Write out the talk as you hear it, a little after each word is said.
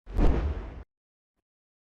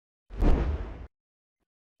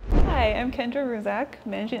Hi, I'm Kendra,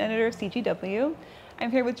 Managing Editor of CGW. I'm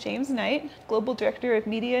here with James Knight, Global Director of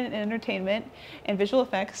Media and Entertainment and Visual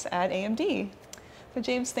Effects at AMD. So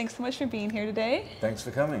James, thanks so much for being here today. Thanks for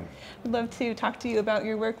coming. We'd love to talk to you about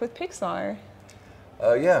your work with Pixar.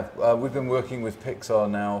 We've been working with Pixar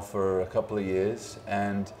now for a couple of years,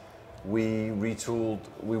 and we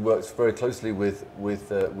worked very closely with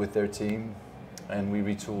their team, and we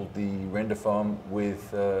retooled the render farm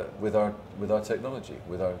with our technology,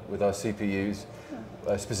 with our CPUs,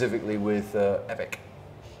 specifically with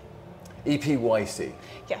EPYC.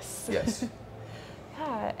 Yes. Yes.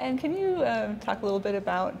 Yeah, and can you talk a little bit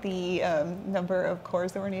about the number of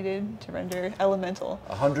cores that were needed to render Elemental?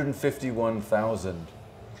 151,000.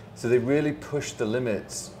 So they really pushed the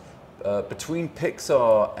limits. Between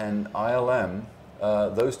Pixar and ILM,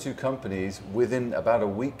 those two companies, within about a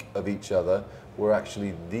week of each other, were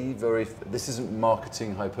actually this isn't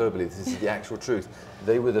marketing hyperbole, this is the actual truth.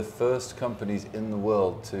 They were the first companies in the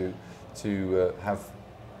world to have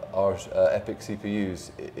our EPYC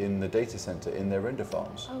CPUs in the data center, in their render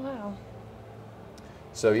farms. Oh, wow.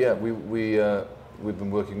 So yeah, we've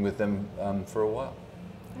been working with them for a while.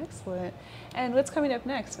 Excellent. And what's coming up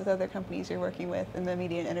next with other companies you're working with in the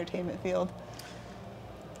media and entertainment field?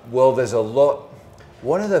 Well, there's a lot.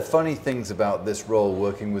 One of the funny things about this role,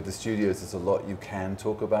 working with the studios, is a lot you can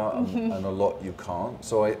talk about and a lot you can't.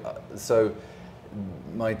 So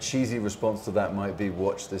my cheesy response to that might be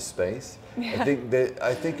watch this space. Yeah.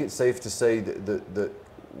 I think it's safe to say that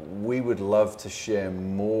we would love to share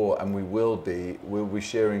more, and we'll be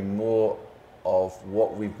sharing more of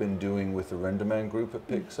what we've been doing with the RenderMan group at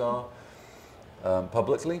Pixar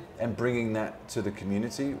publicly, and bringing that to the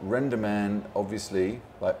community. RenderMan, obviously,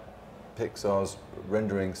 like Pixar's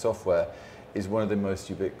rendering software, is one of the most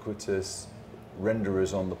ubiquitous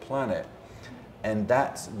renderers on the planet. And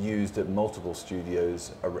that's used at multiple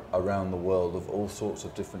studios around the world of all sorts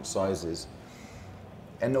of different sizes.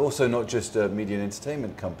 And also not just media and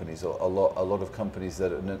entertainment companies. A lot of companies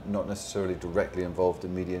that are not necessarily directly involved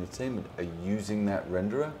in media and entertainment are using that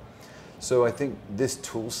renderer. So I think this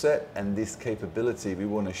tool set and this capability, we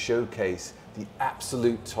want to showcase the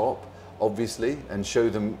absolute top, obviously, and show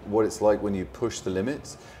them what it's like when you push the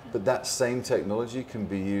limits. But that same technology can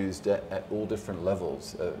be used at all different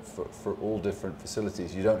levels for all different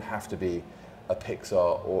facilities. You don't have to be a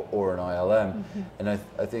Pixar or an ILM. And I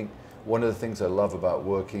think one of the things I love about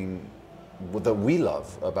we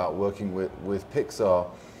love about working with Pixar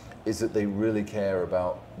is that they really care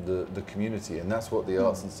about the community, and that's what the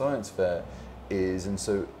Arts and Science Fair is, and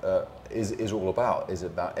so is all about. Is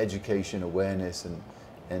about education, awareness, and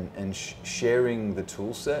sharing the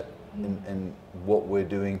tool set and what we're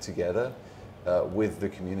doing together with the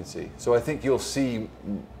community. So I think you'll see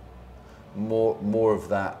more of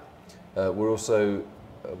that. We're also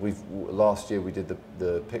last year we did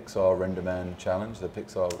the Pixar RenderMan Challenge, the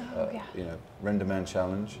Pixar RenderMan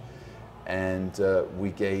Challenge, and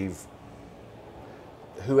we gave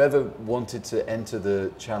whoever wanted to enter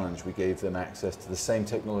the challenge, we gave them access to the same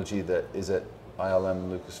technology that is at ILM,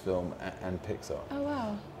 Lucasfilm, and Pixar. Oh,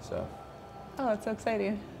 wow. So. Oh, that's so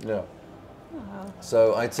exciting. Yeah. Oh, wow.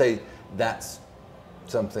 So I'd say that's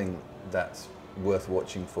something that's worth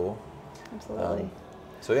watching for. Absolutely.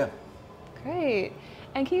 So yeah. Great.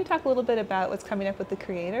 And can you talk a little bit about what's coming up with the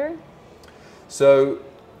Creator? So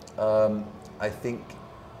I think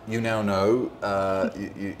you now know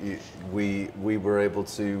we were able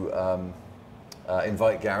to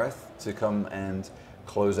invite Gareth to come and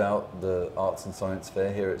close out the Arts and Science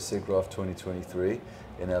Fair here at SIGGRAPH 2023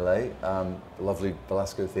 in LA, lovely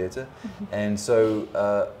Belasco Theatre. And so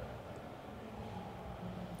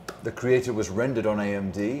the Creator was rendered on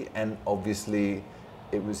AMD, and obviously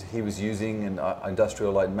he was using, and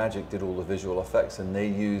Industrial Light and Magic did all the visual effects, and they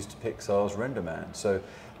used Pixar's RenderMan. So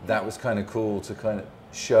that was kind of cool to kind of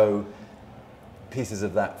show pieces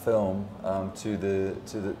of that film to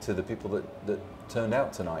the people that turned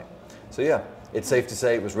out tonight. So yeah, it's safe to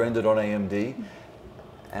say it was rendered on AMD,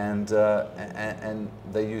 and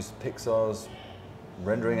they used Pixar's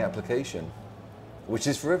rendering application, which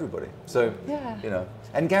is for everybody. So yeah.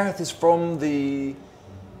 And Gareth is from the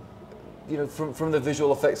from the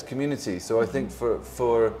visual effects community. So I think for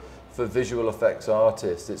visual effects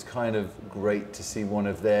artists, it's kind of great to see one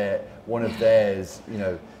of theirs,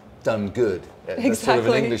 done good. Exactly. That's sort of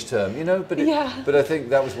an English term, But I think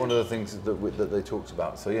that was one of the things that they talked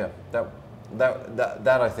about. So yeah,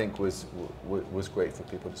 that I think was great for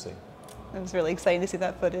people to see. It was really exciting to see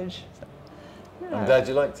that footage. So, yeah. I'm glad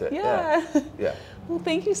you liked it. Yeah. Yeah. Well,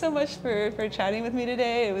 thank you so much for chatting with me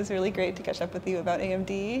today. It was really great to catch up with you about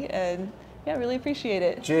AMD, and yeah, really appreciate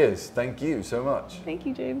it. Cheers. Thank you so much. Thank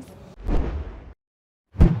you, James.